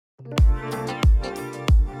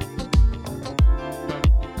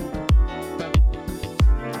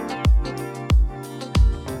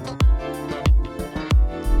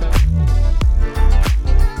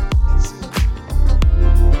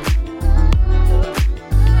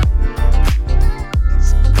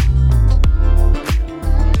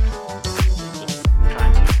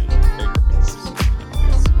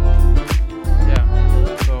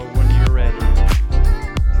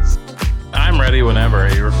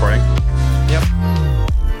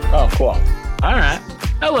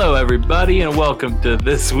Everybody, and welcome to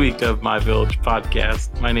this week of My Village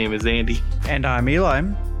podcast. My name is Andy. And I'm Eli.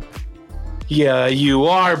 Yeah, you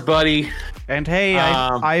are, buddy. And hey,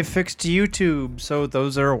 I fixed YouTube, so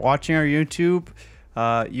those that are watching our YouTube,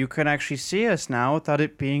 you can actually see us now without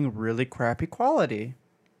it being really crappy quality.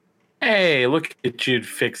 Hey, look at you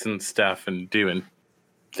fixing stuff and doing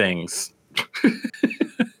things.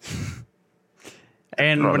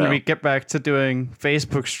 And when we get back to doing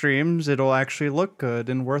Facebook streams, it'll actually look good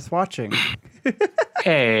and worth watching.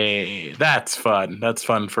 Hey, that's fun. That's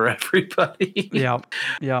fun for everybody. Yep.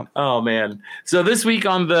 Oh, man. So this week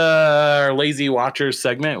on the Lazy Watchers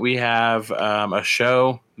segment, we have a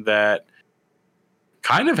show that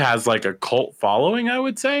kind of has like a cult following, I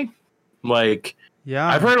would say. Like, yeah,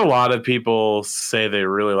 I've heard a lot of people say they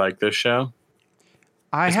really like this show.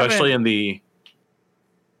 Especially in the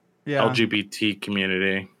LGBT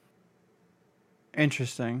community.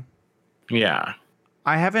 Interesting. Yeah.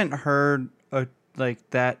 I haven't heard like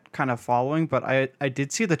that kind of following, but I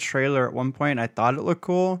did see the trailer at one point. I thought it looked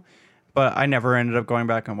cool, but I never ended up going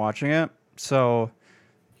back and watching it. So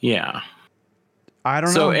yeah. I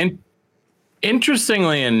don't know. So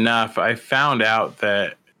interestingly enough, I found out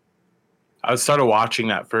that I started watching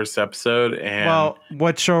that first episode and... Well,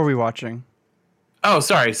 what show are we watching? Oh,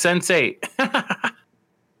 sorry. Sense8.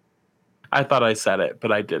 I thought I said it,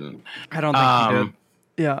 but I didn't. I don't think you did.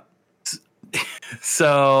 Yeah.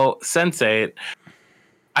 So, Sense8,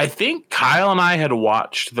 I think Kyle and I had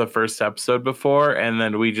watched the first episode before, and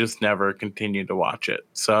then we just never continued to watch it.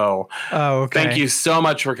 So, Thank you so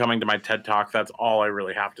much for coming to my TED Talk. That's all I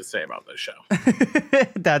really have to say about this show.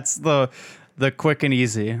 That's the quick and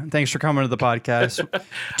easy. Thanks for coming to the podcast.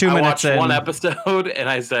 2 minutes I watched in. one episode, and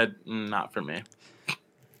I said, not for me.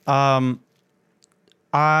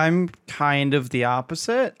 I'm kind of the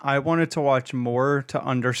opposite. I wanted to watch more to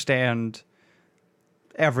understand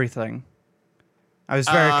everything. I was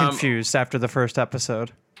very confused after the first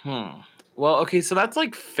episode. Well, okay, so that's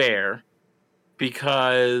like fair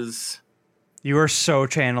because you are so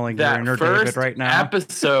channeling your inner David right now.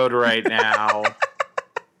 Episode right now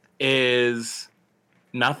is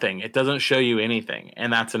nothing. It doesn't show you anything,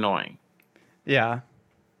 and that's annoying. Yeah.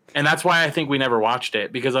 And that's why I think we never watched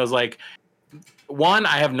it, because I was like, one,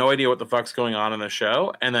 I have no idea what the fuck's going on in the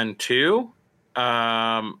show. And then two,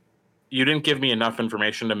 you didn't give me enough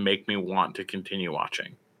information to make me want to continue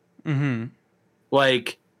watching. Mm-hmm.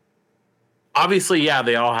 Like, obviously, yeah,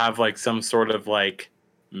 they all have like some sort of like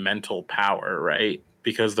mental power, right?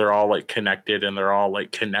 Because they're all like connected and they're all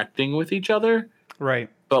like connecting with each other. Right.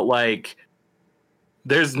 But like,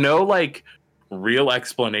 there's no like real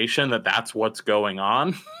explanation that that's what's going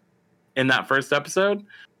on in that first episode.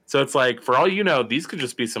 So it's like, for all you know, these could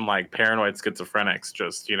just be some like paranoid schizophrenics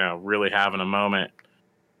just, you know, really having a moment.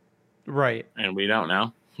 Right. And we don't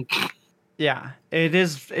know. Yeah, it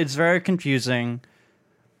is. It's very confusing.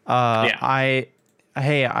 Yeah. I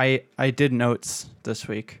did notes this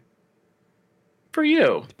week. For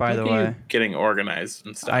you. By the way. Getting organized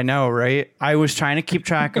and stuff. I know, right? I was trying to keep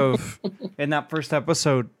track of, in that first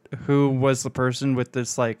episode, who was the person with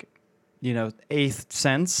this, like, you know, eighth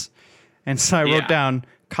sense. And so I wrote down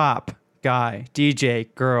cop, guy, DJ,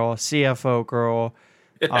 girl, CFO, girl,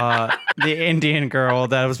 the Indian girl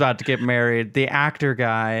that was about to get married, the actor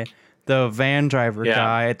guy, the van driver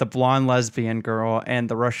guy, the blonde lesbian girl, and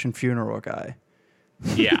the Russian funeral guy.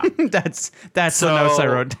 Yeah. that's the notes I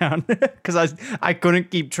wrote down because I couldn't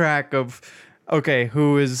keep track of,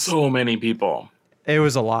 who is... So many people. It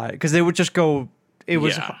was a lot because they would just go... It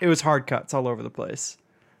was hard cuts all over the place.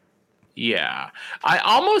 Yeah. I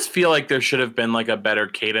almost feel like there should have been like a better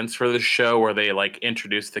cadence for the show where they like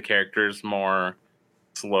introduce the characters more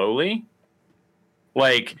slowly.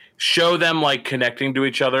 Like show them like connecting to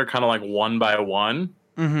each other kind of like one by one.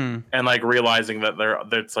 Mm-hmm. And like realizing that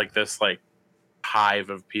there's like this like hive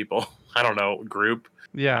of people. I don't know, group.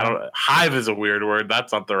 Yeah. Hive is a weird word.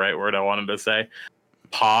 That's not the right word I wanted to say.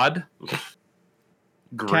 Pod.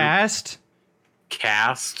 Group. Cast.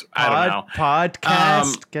 I don't know.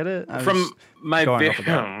 Podcast. Get it? From my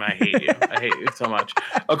I hate you. I hate you so much.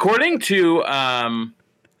 According to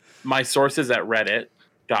my sources at Reddit,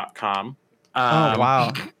 Oh,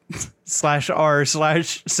 wow.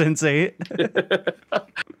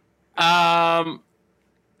 /r/Sense8.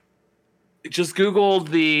 Just Googled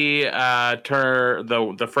the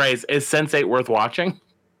phrase, is Sense8 worth watching?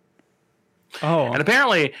 Oh. And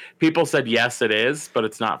apparently people said yes, it is, but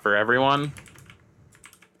it's not for everyone.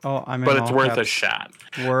 Oh, I mean, but it's worth a shot.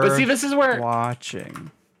 But see, this is where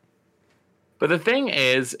watching. But the thing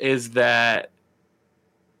is that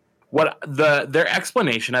what their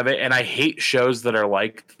explanation of it, and I hate shows that are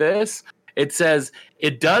like this. It says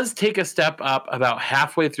it does take a step up about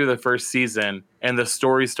halfway through the first season, and the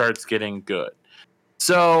story starts getting good.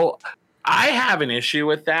 So I have an issue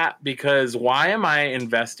with that, because why am I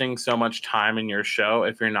investing so much time in your show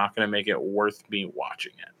if you're not going to make it worth me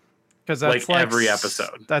watching it? Because that's like every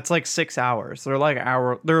episode. That's like 6 hours.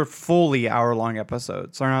 They're fully hour-long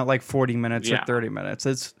episodes. They're not like 40 minutes or 30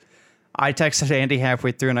 minutes. I texted Andy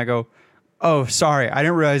halfway through and I go, "Oh, sorry, I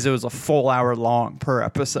didn't realize it was a full hour long per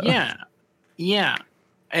episode." Yeah.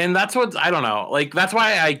 And that's what, I don't know. Like, that's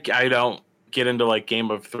why I don't get into like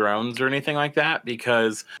Game of Thrones or anything like that,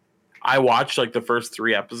 because I watched like the first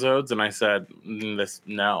 3 episodes and I said, this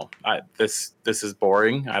is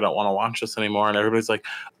boring. I don't want to watch this anymore. And everybody's like,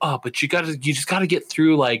 "Oh, but you just gotta get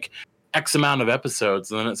through like X amount of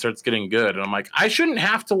episodes and then it starts getting good." And I'm like, I shouldn't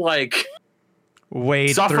have to like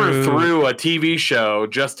suffer through a TV show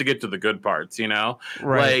just to get to the good parts, you know?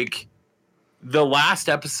 Right. Like, the last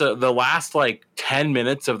like 10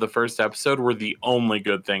 minutes of the first episode were the only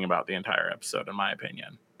good thing about the entire episode, in my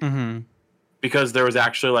opinion. Mm-hmm. Because there was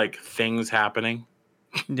actually like things happening.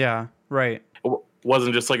 Yeah, right. It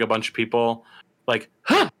wasn't just like a bunch of people like,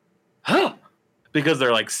 huh, because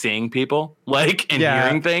they're like seeing people like and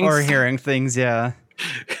hearing things. Or hearing things, yeah.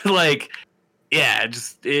 Like, yeah,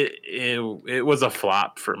 it was a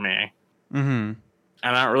flop for me. Mm-hmm.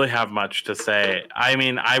 And I don't really have much to say. I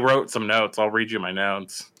mean, I wrote some notes. I'll read you my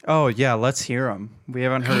notes. Oh, yeah, let's hear them. We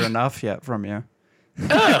haven't heard enough yet from you.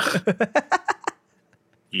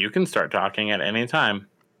 You can start talking at any time.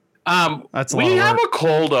 We have a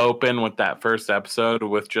cold open with that first episode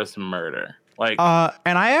with just murder. Like,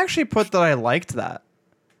 and I actually put that I liked that.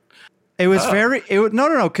 It was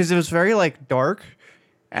no, because it was very like dark,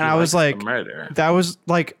 and I was like, murder. That was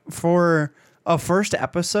like, for a first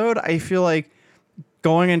episode, I feel like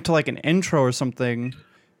going into like an intro or something,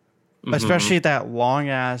 especially that long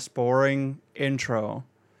ass boring intro.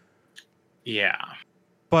 Yeah.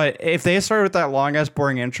 But if they started with that long ass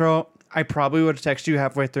boring intro, I probably would have texted you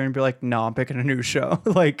halfway through and be like, "No, I'm picking a new show."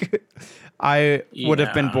 Like, I would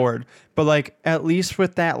have been bored. But like, at least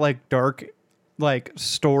with that like dark, like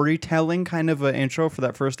storytelling kind of an intro for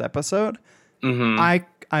that first episode, I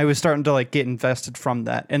was starting to like get invested from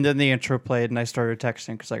that. And then the intro played and I started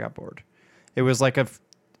texting because I got bored. It was like a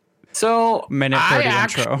minute 30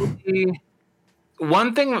 intro.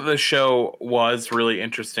 One thing that the show was really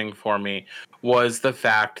interesting for me was the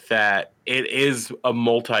fact that it is a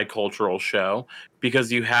multicultural show,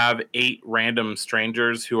 because you have 8 random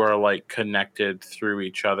strangers who are like connected through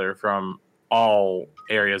each other from all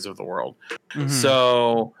areas of the world.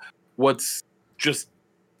 So that's just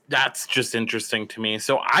interesting to me.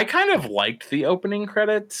 So I kind of liked the opening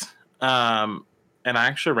credits. And I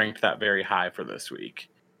actually ranked that very high for this week.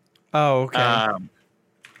 Oh, okay.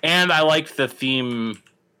 And I liked the theme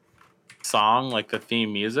song, like the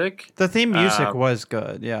theme music. The theme music was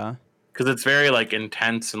good, yeah. Because it's very like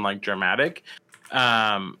intense and like dramatic.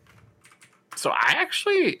 So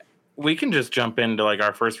we can just jump into like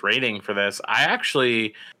our first rating for this. I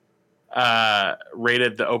actually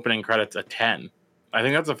rated the opening credits a 10. I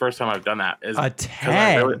think that's the first time I've done that. A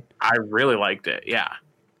 10? I really liked it, yeah.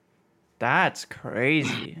 That's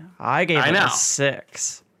crazy. I gave it a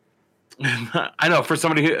 6. I know, for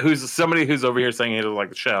somebody who's over here saying he doesn't like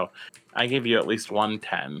the show, I gave you at least 1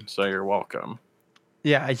 10, so you're welcome.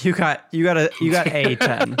 Yeah, you got a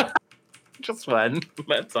 10. Just one.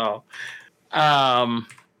 That's all. But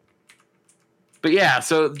yeah,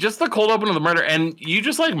 so just the cold open of the murder, and you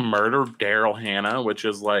just like murdered Daryl Hannah, which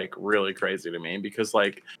is like really crazy to me, because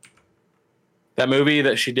like that movie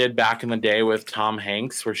that she did back in the day with Tom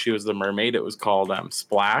Hanks, where she was the mermaid, it was called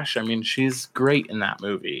Splash. I mean, she's great in that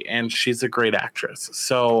movie, and she's a great actress.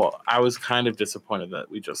 So I was kind of disappointed that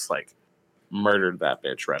we just like murdered that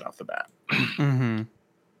bitch right off the bat.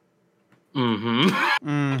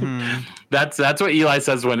 That's what Eli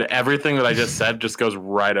says when everything that I just said just goes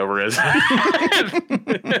right over his head.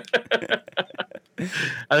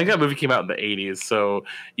 I think that movie came out in the 80s, so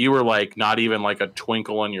you were like not even like a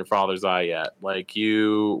twinkle in your father's eye yet. Like,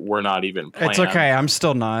 you were not even planned. It's okay, I'm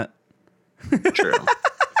still not. True.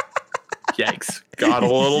 Yikes. Got a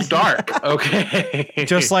little dark. Okay.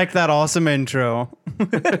 Just like that awesome intro.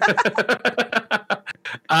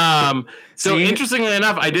 So See? interestingly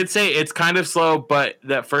enough, I did say it's kind of slow, but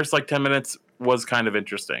that first like 10 minutes was kind of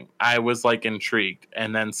interesting. I was like intrigued.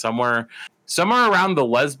 And then somewhere around the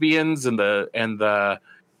lesbians and the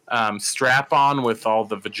strap on with all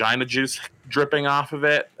the vagina juice dripping off of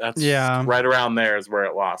it. That's right around there is where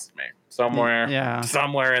it lost me. Somewhere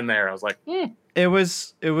in there. I was like, It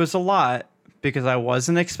was a lot because I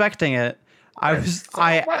wasn't expecting it. I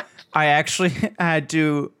actually had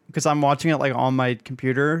to, because I'm watching it like on my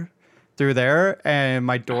computer through there, and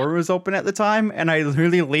my door was open at the time, and I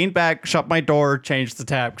literally leaned back, shut my door, changed the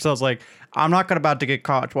tab, because I was like, I'm not about to get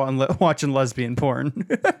caught watching lesbian porn.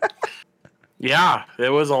 Yeah, it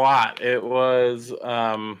was a lot. It was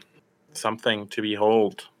something to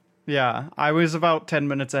behold. Yeah, I was about 10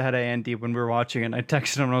 minutes ahead of Andy when we were watching it, and I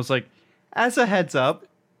texted him, and I was like, as a heads up.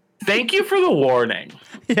 Thank you for the warning.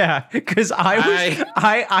 Yeah, because I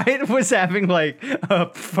was having like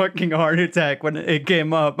a fucking heart attack when it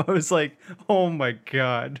came up. I was like, oh my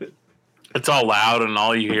God. It's all loud, and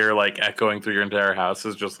all you hear like echoing through your entire house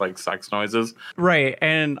is just like sex noises. Right,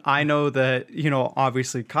 and I know that,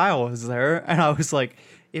 obviously Kyle is there, and I was like,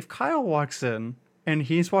 if Kyle walks in and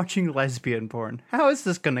he's watching lesbian porn, how is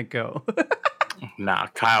this gonna go? Nah,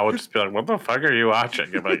 Kyle would just be like, what the fuck are you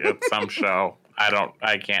watching? Like, it's some show.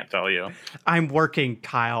 I can't tell you. I'm working,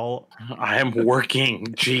 Kyle. I am working.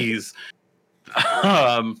 Jeez.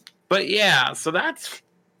 But yeah, so that's,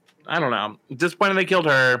 I don't know. Disappointed they killed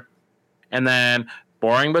her. And then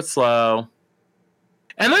boring but slow.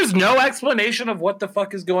 And there's no explanation of what the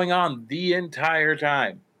fuck is going on the entire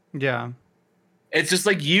time. Yeah. It's just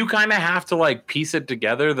like you kind of have to like piece it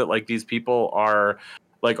together that like these people are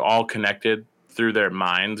like all connected through their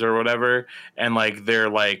minds or whatever. And like they're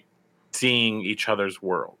like seeing each other's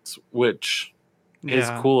worlds, which is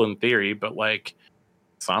cool in theory, but like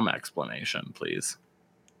some explanation, please.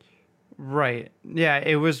 Right. Yeah,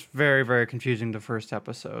 it was very, very confusing the first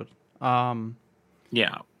episode.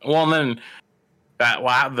 Yeah. Well, and then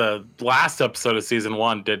the last episode of season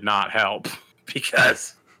 1 did not help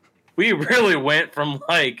because we really went from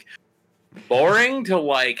like boring to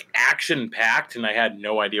like action packed, and I had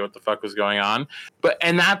no idea what the fuck was going on.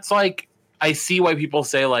 And that's like, I see why people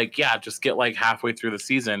say like, yeah, just get like halfway through the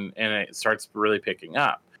season and it starts really picking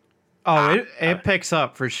up. Oh, it picks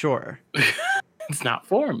up for sure. It's not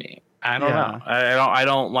for me. I don't know. I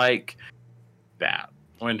don't like that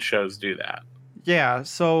when shows do that. Yeah.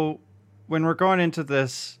 So when we're going into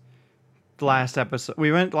this last episode,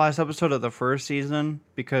 we went last episode of the first season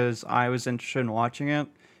because I was interested in watching it.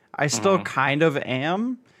 I still kind of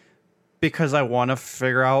am because I want to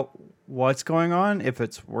figure out what's going on, if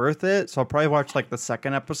it's worth it. So I'll probably watch like the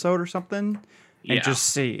second episode or something and just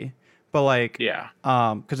see. But like,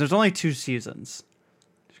 because there's only 2 seasons.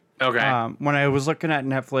 Okay. When I was looking at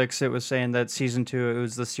Netflix, it was saying that season 2, it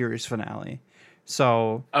was the series finale.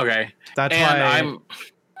 So okay, that's why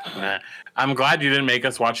I'm glad you didn't make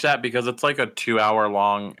us watch that because it's like a 2-hour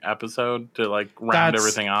long episode to like round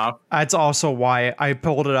everything off. That's also why I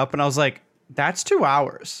pulled it up and I was like, that's 2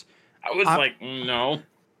 hours. I was like, no.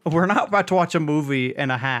 We're not about to watch a movie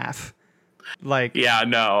and a half. Like, yeah,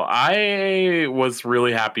 no. I was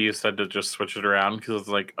really happy you said to just switch it around because it's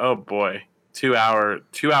like, oh boy,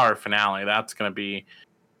 2-hour finale. That's gonna be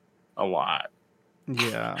a lot.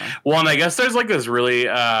 Yeah. Well, and I guess there's like this really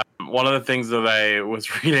one of the things that I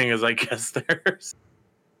was reading is I guess there's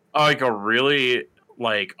like a really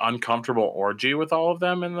like uncomfortable orgy with all of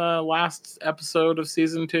them in the last episode of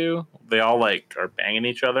season 2. They all like are banging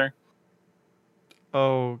each other.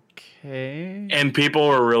 Okay. And people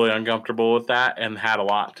were really uncomfortable with that and had a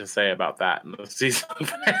lot to say about that in the season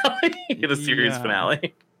finale, the series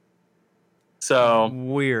finale. So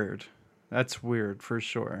weird. That's weird for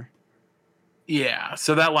sure. Yeah.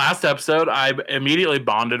 So that last episode, I immediately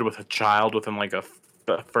bonded with a child within like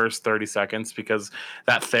the first 30 seconds because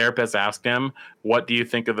that therapist asked him, "What do you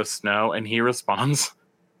think of the snow?" And he responds,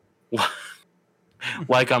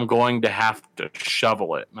 like I'm going to have to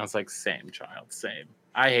shovel it. And I was like, same, child, same.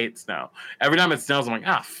 I hate snow. Every time it snows, I'm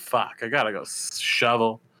like, fuck, I gotta go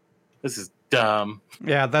shovel. This is dumb.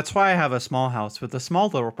 Yeah, that's why I have a small house with a small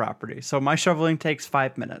little property. So my shoveling takes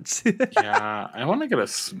 5 minutes. Yeah, I want to get a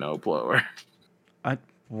snowblower.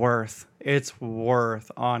 It's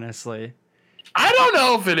worth, honestly. I don't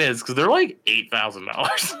know if it is because they're like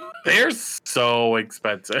 $8,000. They're so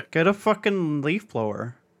expensive. Get a fucking leaf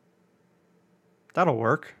blower. That'll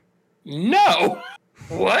work. No.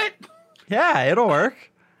 What? Yeah, it'll work.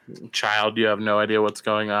 Child, you have no idea what's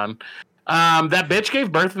going on. That bitch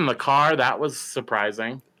gave birth in the car. That was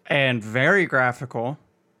surprising. and very graphical.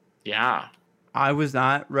 Yeah. I was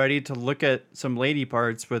not ready to look at some lady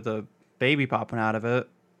parts with a baby popping out of it.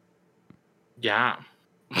 Yeah.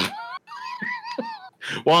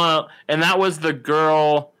 Well, and that was the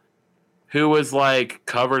girl who was like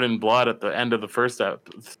covered in blood at the end of the first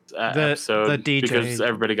episode. The DJ. Because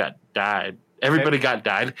everybody got died. Everybody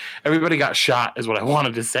got shot is what I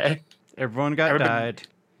wanted to say. Everyone got died.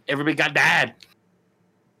 Everybody got died.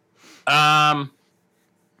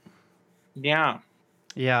 Yeah.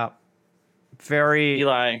 Yeah. Very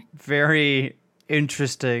Eli. Very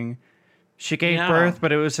interesting. She gave birth,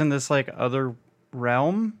 but it was in this like other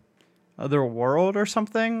realm, other world or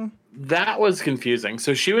something. That was confusing.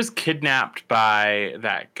 So she was kidnapped by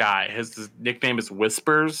that guy. His nickname is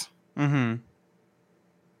Whispers. Mm-hmm.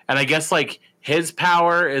 And I guess like his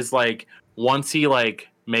power is like once he like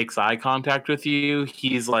makes eye contact with you,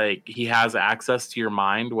 he's like he has access to your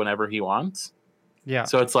mind whenever he wants. Yeah.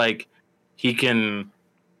 So it's like he can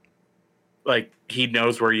like he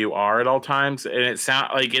knows where you are at all times, and it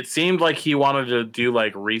seemed like he wanted to do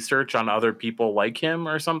like research on other people like him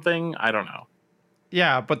or something. I don't know.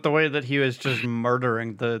 Yeah, but the way that he was just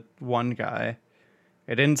murdering the one guy,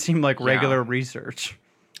 it didn't seem like regular research.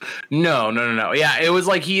 No. Yeah, it was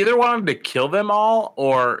like he either wanted to kill them all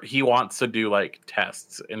or he wants to do like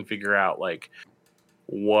tests and figure out like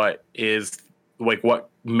what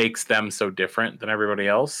makes them so different than everybody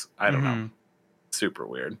else. I don't know. Super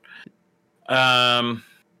weird.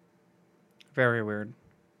 Very weird.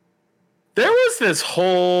 There was this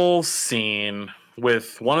whole scene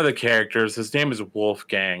with one of the characters. His name is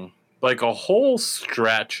Wolfgang. Like a whole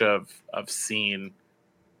stretch of scene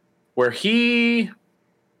where he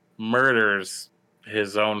murders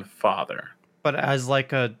his own father. But as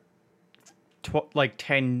like a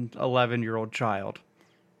 10, 11-year-old child.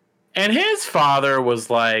 And his father was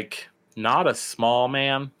like not a small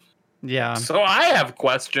man. Yeah. So I have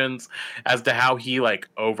questions as to how he like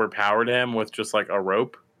overpowered him with just like a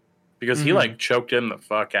rope, because he like choked him the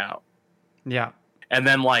fuck out. Yeah. And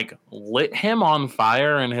then like lit him on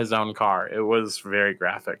fire in his own car. It was very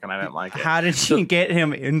graphic and I didn't like it. How did she get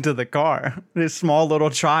him into the car? This small little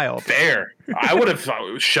child. Fair. I would have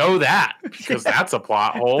show that, because that's a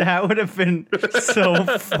plot hole. That would have been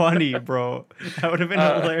so funny, bro. That would have been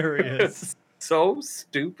hilarious. So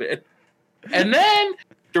stupid. And then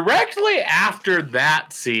directly after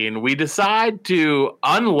that scene, we decide to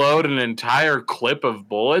unload an entire clip of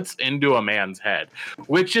bullets into a man's head,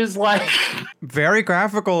 which is like very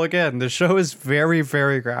graphical again. The show is very,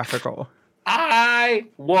 very graphical. I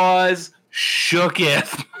was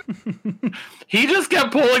shooketh. He just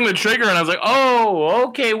kept pulling the trigger and I was like, oh,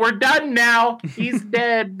 okay, we're done now. He's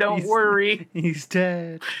dead. Don't worry. He's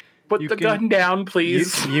dead. Put the gun down,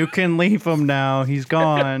 please. You can leave him now. He's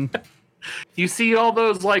gone. You see all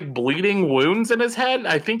those like bleeding wounds in his head?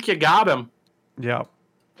 I think you got him. Yep.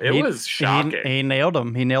 It was shocking. He nailed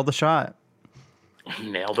him. He nailed the shot. He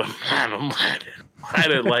nailed him. I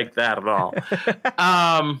didn't like that at all.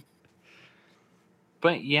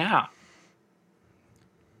 But yeah.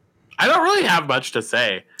 I don't really have much to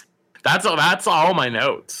say. That's all my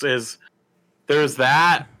notes is there's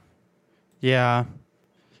that. Yeah.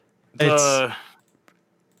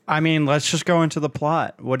 I mean, let's just go into the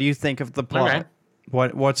plot. What do you think of the plot?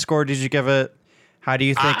 Okay. What score did you give it? How do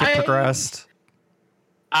you think it progressed?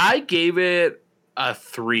 I gave it a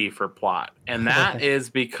 3 for plot. And that is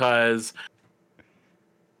because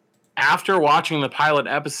after watching the pilot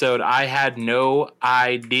episode, I had no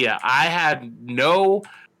idea. I had no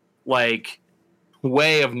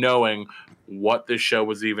way of knowing what the show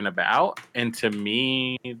was even about. And to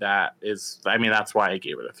me, that's why I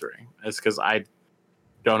gave it a 3. It's because I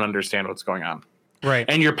don't understand what's going on. Right.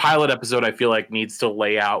 And your pilot episode, I feel like, needs to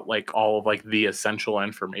lay out like all of like the essential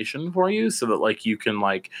information for you so that like you can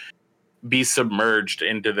like be submerged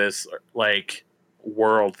into this like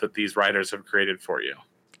world that these writers have created for you.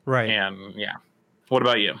 Right. And yeah. What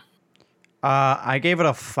about you? I gave it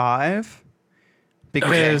a 5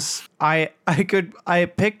 because I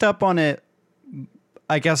picked up on it,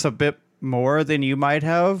 I guess, a bit more than you might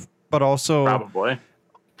have, but also probably.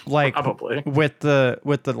 With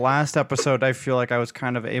the last episode, I feel like I was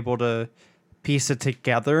kind of able to piece it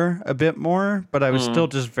together a bit more, but I was still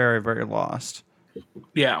just very, very lost.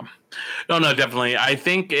 Yeah. No, definitely. I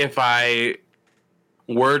think if I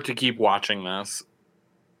were to keep watching this,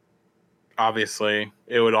 obviously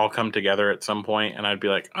it would all come together at some point and I'd be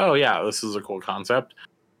like, oh yeah, this is a cool concept.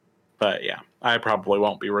 But yeah, I probably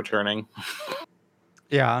won't be returning.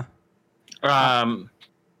 Yeah.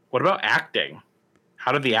 What about acting?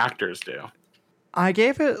 How did the actors do? I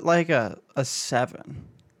gave it like a 7.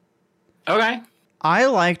 Okay. I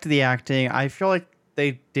liked the acting. I feel like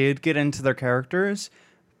they did get into their characters,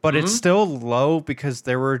 but it's still low because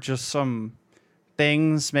there were just some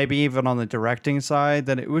things, maybe even on the directing side,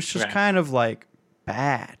 that it was just kind of like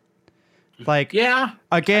bad. Like, yeah,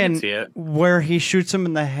 again, where he shoots him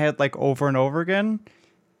in the head like over and over again.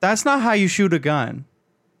 That's not how you shoot a gun.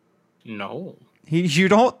 No. You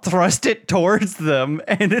don't thrust it towards them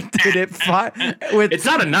and it's not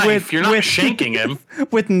a knife. You're not shanking him.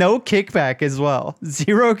 With no kickback as well.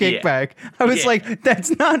 Zero kickback. I was like, that's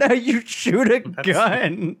not how you shoot a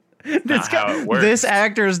gun. This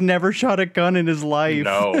actor has never shot a gun in his life.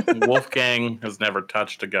 No. Wolfgang has never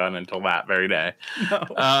touched a gun until that very day.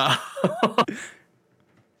 No.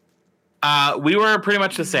 We were pretty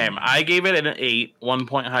much the same. I gave it an 8, 1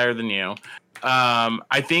 point higher than you.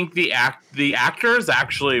 I think the actors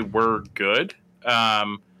actually were good.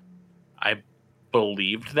 I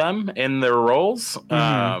believed them in their roles.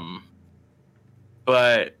 But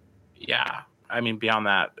yeah, I mean, beyond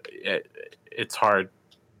that, it's hard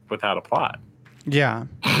without a plot. Yeah.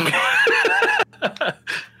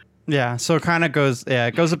 Yeah. So it kind of goes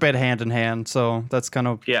a bit hand in hand. So that's kind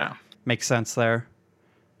of makes sense there.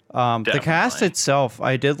 The cast itself,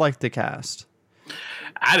 I did like the cast.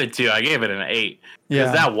 I did too. I gave it an 8.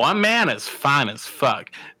 Because that one man is fine as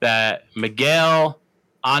fuck. That Miguel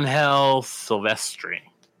Angel Silvestri.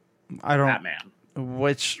 That man.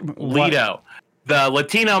 Leto. The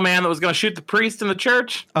Latino man that was going to shoot the priest in the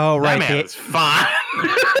church. Oh, right. That man is fine.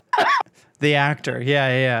 The actor.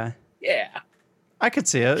 Yeah. I could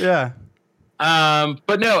see it. Yeah.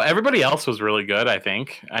 But no, everybody else was really good, I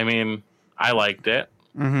think. I mean, I liked it.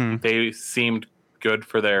 Mm-hmm. They seemed good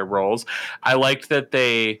for their roles. I liked that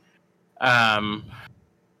they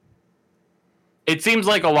it seems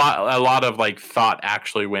like a lot of like thought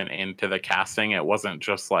actually went into the casting. It wasn't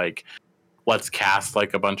just like, let's cast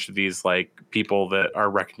like a bunch of these like people that are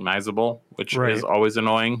recognizable, which is always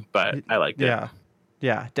annoying, but I liked it.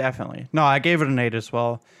 Yeah, definitely. No, I gave it an 8 as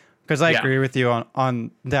well, because I agree with you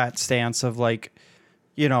on that stance of like,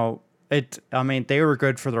 you know, I mean, they were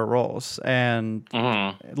good for their roles, and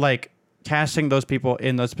like casting those people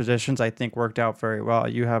in those positions, I think worked out very well.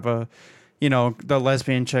 You have the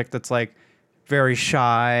lesbian chick that's like very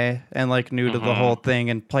shy and like new to the whole thing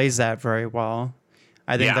and plays that very well.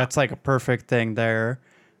 I think that's like a perfect thing there.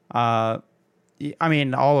 I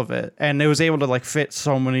mean, all of it. And it was able to like fit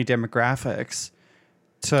so many demographics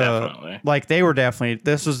like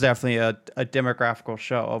this was definitely a demographical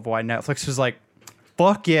show of why Netflix was like,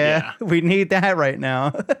 fuck yeah. We need that right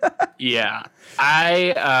now. Yeah.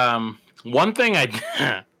 One thing I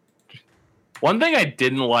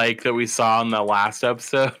didn't like that we saw in the last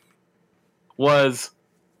episode was,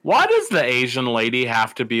 why does the Asian lady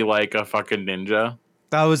have to be like a fucking ninja?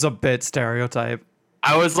 That was a bit stereotype.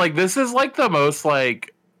 I was like, this is like the most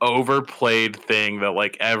like overplayed thing that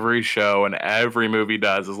like every show and every movie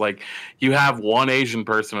does, is like you have one Asian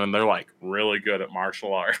person and they're like really good at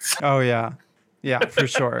martial arts. Oh yeah. Yeah, for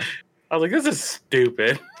sure. I was like, this is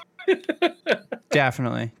stupid.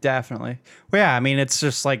 Definitely. Well, yeah, I mean, it's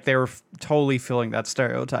just like they were totally filling that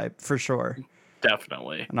stereotype for sure.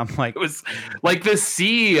 Definitely. And I'm like, it was like the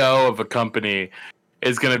CEO of a company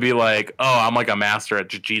is going to be like, oh, I'm like a master at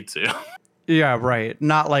jiu-jitsu. Yeah, right.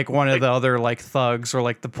 Not like one of the other like thugs or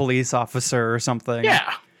like the police officer or something.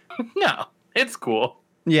 Yeah. No, it's cool.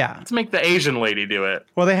 Yeah. Let's make the Asian lady do it.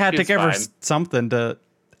 Well, they had to give her something to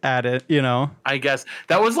add it, you know? I guess.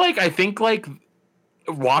 That was like, I think like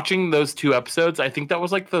watching those 2 episodes, I think that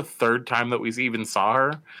was like the 3rd time that we even saw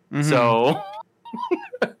her. Mm-hmm. So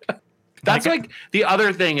that's like the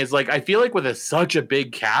other thing is like, I feel like with such a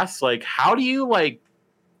big cast, like how do you like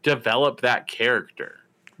develop that character?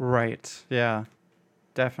 Right. Yeah,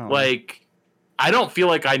 definitely. Like, I don't feel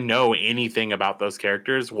like I know anything about those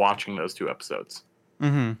characters watching those 2 episodes.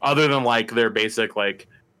 Mm-hmm. Other than like their basic like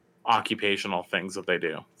occupational things that they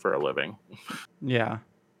do for a living. Yeah.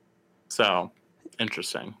 So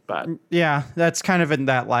interesting, but yeah, that's kind of in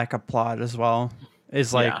that lack of plot as well.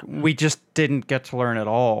 Is like we just didn't get to learn at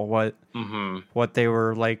all what they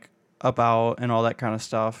were like about and all that kind of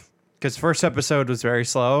stuff. Because first episode was very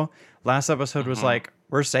slow. Last episode was like,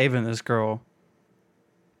 we're saving this girl.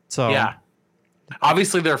 So yeah,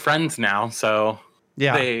 obviously they're friends now. So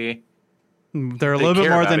yeah, they're a little bit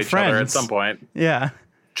more than friends at some point. Yeah,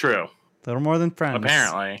 true. A little more than friends.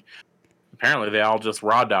 Apparently they all just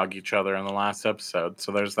raw dog each other in the last episode.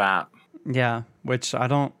 So there's that. Yeah, which I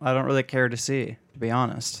don't really care to see, to be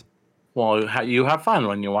honest. Well, you have fun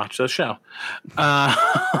when you watch the show.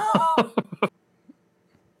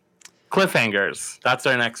 Cliffhangers. That's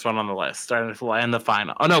our next one on the list. And the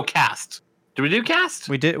final. Oh no, cast. Did we do cast?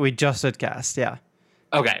 We did. We just did cast. Yeah.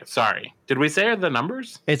 Okay, sorry. Did we say the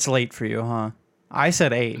numbers? It's late for you, huh? I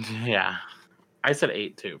said 8. Yeah. I said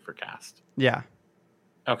 8 too for cast. Yeah.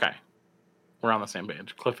 Okay. We're on the same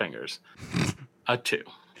page. Cliffhangers. A 2.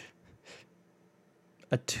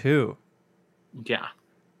 A 2. Yeah.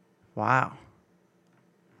 Wow.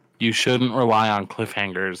 You shouldn't rely on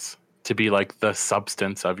cliffhangers to be like the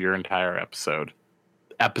substance of your entire episode.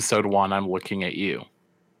 Episode 1, I'm looking at you.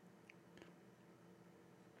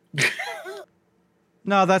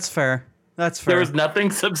 No, that's fair. That's fair. There was nothing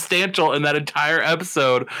substantial in that entire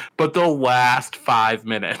episode but the last 5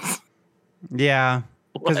 minutes. Yeah.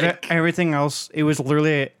 Because everything else, it was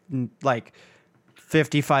literally like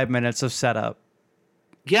 55 minutes of setup.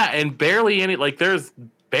 Yeah, and barely any, like, there's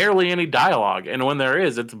barely any dialogue. And when there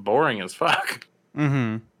is, it's boring as fuck.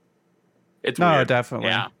 Mm-hmm. It's no, weird. definitely.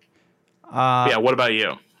 Yeah. Yeah, what about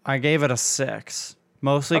you? I gave it a 6.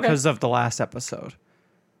 Mostly because of the last episode.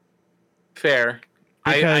 Fair.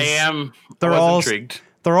 I was intrigued.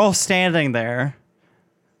 They're all standing there.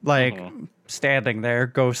 Like, standing there,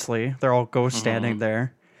 ghostly. They're all ghost standing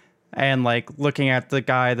there. And, like, looking at the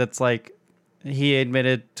guy that's, like, he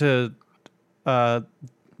admitted to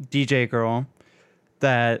DJ girl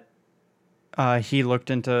that he looked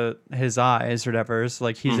into his eyes or whatever. So,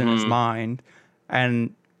 like, he's in his mind.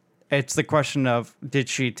 And it's the question of, did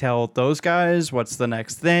she tell those guys? What's the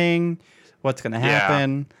next thing? What's going to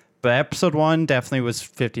happen? Yeah. But episode 1 definitely was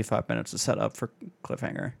 55 minutes of setup for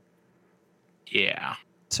cliffhanger. Yeah.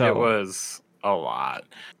 So it was a lot.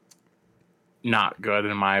 Not good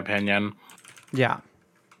in my opinion. Yeah.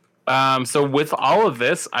 So with all of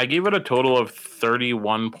this, I gave it a total of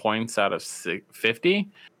 31 points out of 50.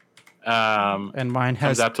 And mine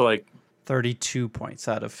has up to like 32 points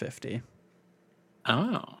out of 50.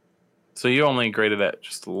 Oh. So you only graded it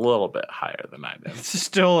just a little bit higher than I did. It's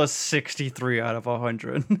still a 63 out of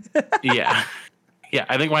 100. Yeah. Yeah,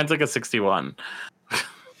 I think mine's like a 61.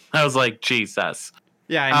 I was like, Jesus.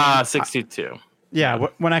 Yeah, I mean, 62.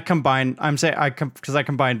 When I combine, because I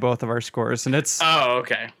combined both of our scores, and it's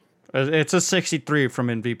okay. It's a 63 from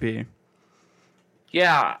MVP.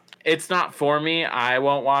 Yeah, it's not for me. I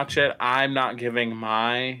won't watch it. I'm not giving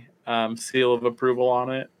my seal of approval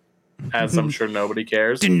on it, as I'm sure nobody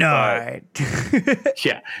cares. Denied.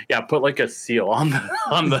 Yeah. Put like a seal on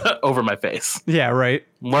the over my face. Yeah, right.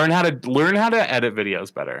 Learn how to edit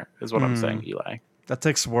videos better is what I'm saying, Eli. That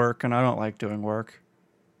takes work, and I don't like doing work.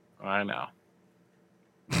 I know.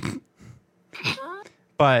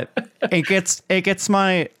 But it gets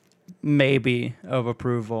my maybe of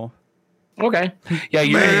approval. Okay. Yeah,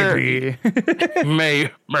 maybe.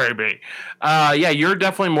 maybe. Yeah, you're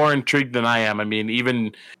definitely more intrigued than I am. I mean,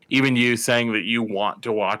 even you saying that you want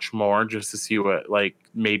to watch more just to see what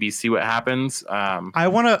happens. I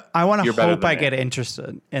want to hope I get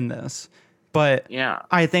interested in this. But yeah,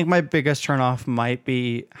 I think my biggest turnoff might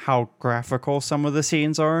be how graphical some of the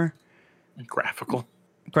scenes are. Graphical.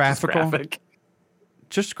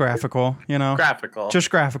 Just graphical, you know. Graphical. Just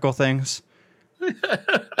graphical things. Like,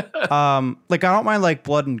 I don't mind like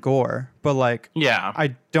blood and gore, but like, yeah,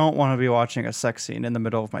 I don't want to be watching a sex scene in the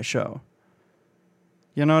middle of my show.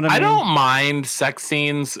 You know what I mean? I don't mind sex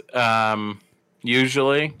scenes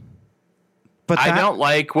usually, but I don't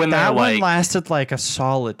like when that they're one like lasted like a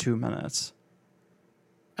solid 2 minutes.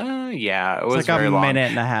 Yeah, it was like very a long. minute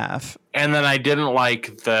and a half. And then I didn't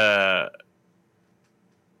like the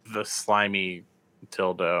slimy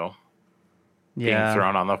dildo being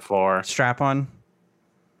thrown on the floor. Strap on.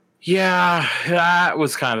 Yeah, that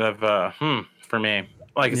was kind of for me.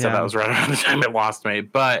 Like I said, that was right around the time it lost me.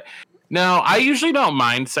 But no, I usually don't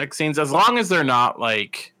mind sex scenes as long as they're not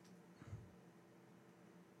like.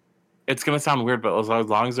 It's gonna sound weird, but as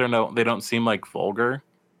long as they don't seem like vulgar.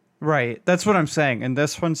 Right, that's what I'm saying. And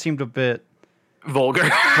this one seemed a bit vulgar.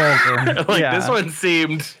 This one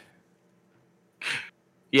seemed.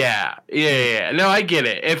 Yeah. No, I get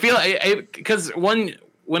it. I feel because when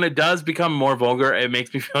it does become more vulgar, it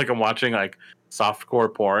makes me feel like I'm watching like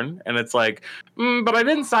softcore porn, and it's like, but I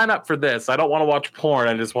didn't sign up for this. I don't want to watch porn.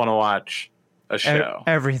 I just want to watch a show.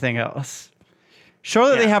 Everything else. Show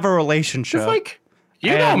that they have a relationship. It's like,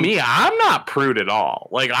 you know me, I'm not prude at all.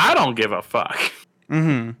 Like, I don't give a fuck.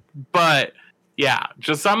 Mm-hmm. But yeah,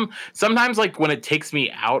 just sometimes like when it takes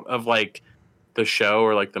me out of like the show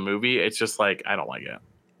or like the movie, it's just like I don't like it.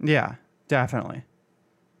 Yeah, definitely.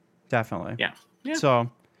 Yeah. So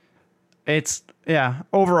it's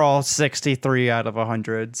overall 63 out of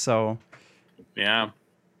 100. So yeah,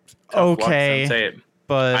 okay,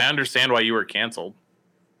 but I understand why you were canceled.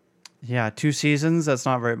 Yeah, 2 seasons. That's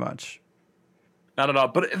not very much. Not at all.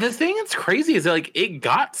 But the thing that's crazy is that, like, it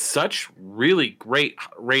got such really great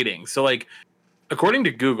ratings. So like according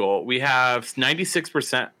to Google, we have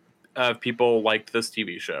 96% of people liked this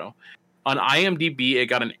TV show. On IMDb, it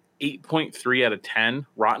got an 8.3 out of 10.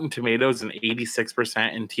 Rotten Tomatoes, an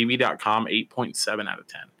 86%, and TV.com, 8.7 out of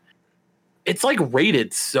 10. It's like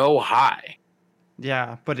rated so high.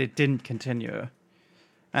 Yeah, but it didn't continue.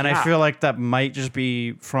 And I feel like that might just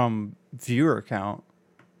be from viewer count.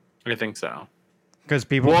 I think so. Because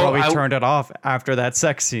people probably turned it off after that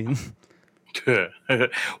sex scene.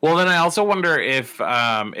 Well, then I also wonder if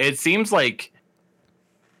it seems like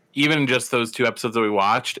even just those 2 episodes that we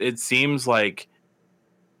watched, it seems like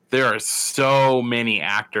there are so many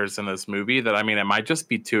actors in this movie that, I mean, it might just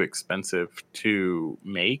be too expensive to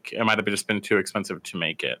make. It might have just been too expensive to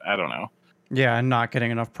make it. I don't know. Yeah, and not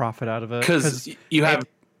getting enough profit out of it. Because you have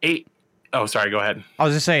 8. Oh, sorry. Go ahead. I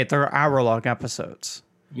was just saying, they're hour-long episodes.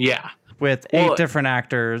 Yeah. With 8 different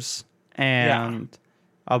actors and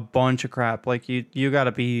a bunch of crap. Like, you got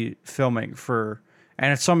to be filming for...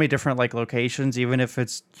 And it's so many different, like, locations. Even if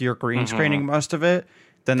it's you're green screening most of it,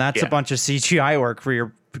 then that's a bunch of CGI work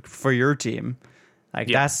for your team. Like,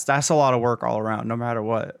 that's a lot of work all around, no matter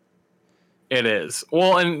what. It is.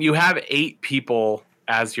 Well, and you have 8 people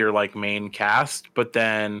as your, like, main cast, but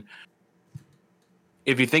then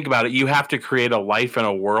if you think about it, you have to create a life and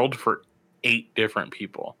a world for 8 different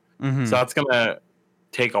people. So that's gonna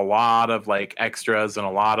take a lot of, like, extras and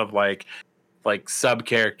a lot of like sub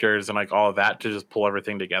characters and, like, all of that to just pull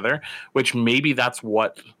everything together, which maybe that's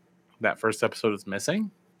what that first episode is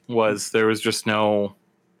missing. There was just no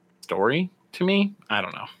story to me. I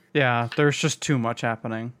don't know. Yeah, there's just too much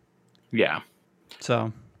happening. Yeah.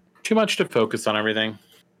 So too much to focus on everything.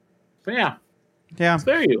 But yeah. So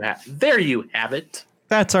there you have it.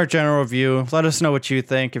 That's our general review. Let us know what you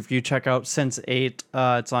think. If you check out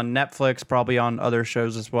Sense8, it's on Netflix, probably on other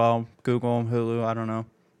shows as well. Google, Hulu, I don't know.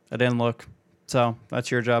 I didn't look. So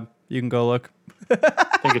that's your job. You can go look.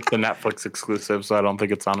 I think it's the Netflix exclusive, so I don't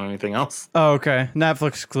think it's on anything else. Oh, okay.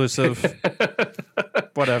 Netflix exclusive.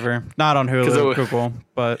 Whatever. Not on Hulu, Google,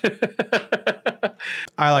 but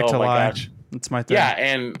I like to lie. Gosh. It's my thing. Yeah,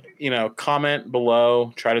 and, comment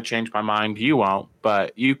below. Try to change my mind. You won't,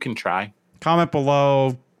 but you can try. Comment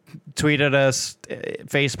below, tweet at us,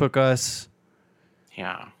 Facebook us.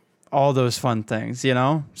 Yeah. All those fun things,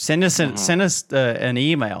 Send us an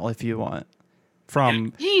email if you want. From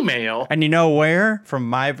an email? And you know where?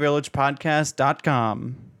 From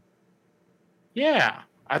myvillagepodcast.com. Yeah.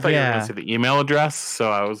 I thought you were going to say the email address, so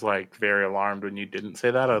I was, like, very alarmed when you didn't say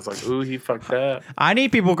that. I was like, ooh, he fucked up. I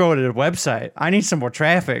need people going to the website. I need some more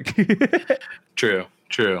traffic. True.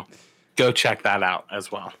 Go check that out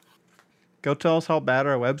as well. Go tell us how bad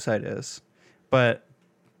our website is. But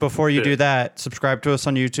before you do that, subscribe to us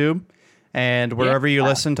on YouTube. And wherever you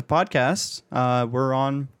listen to podcasts, we're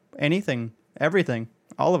on anything, everything,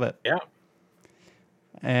 all of it. Yeah.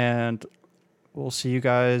 And we'll see you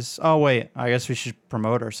guys. Oh, wait. I guess we should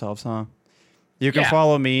promote ourselves, huh? You can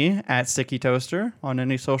follow me at Sticky Toaster on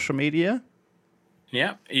any social media.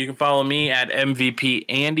 Yeah. You can follow me at MVP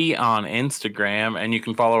Andy on Instagram. And you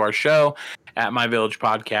can follow our show at My Village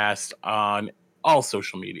Podcast on all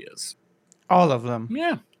social medias. All of them.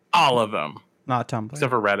 Yeah. All of them. Not Tumblr. Except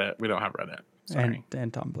for Reddit. We don't have Reddit. Sorry.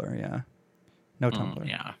 And Tumblr, yeah. No Tumblr.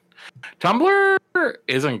 Yeah. Tumblr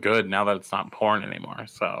isn't good now that it's not porn anymore.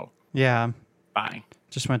 So. Yeah. Bye.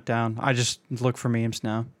 Just went down. I just look for memes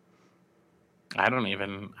now. I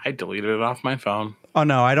deleted it off my phone. Oh,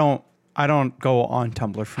 no. I don't go on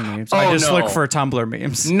Tumblr for memes. I just look for Tumblr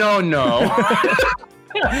memes. No.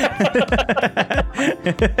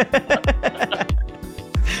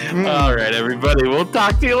 All right, everybody. We'll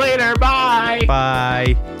talk to you later. Bye.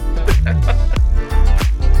 Bye.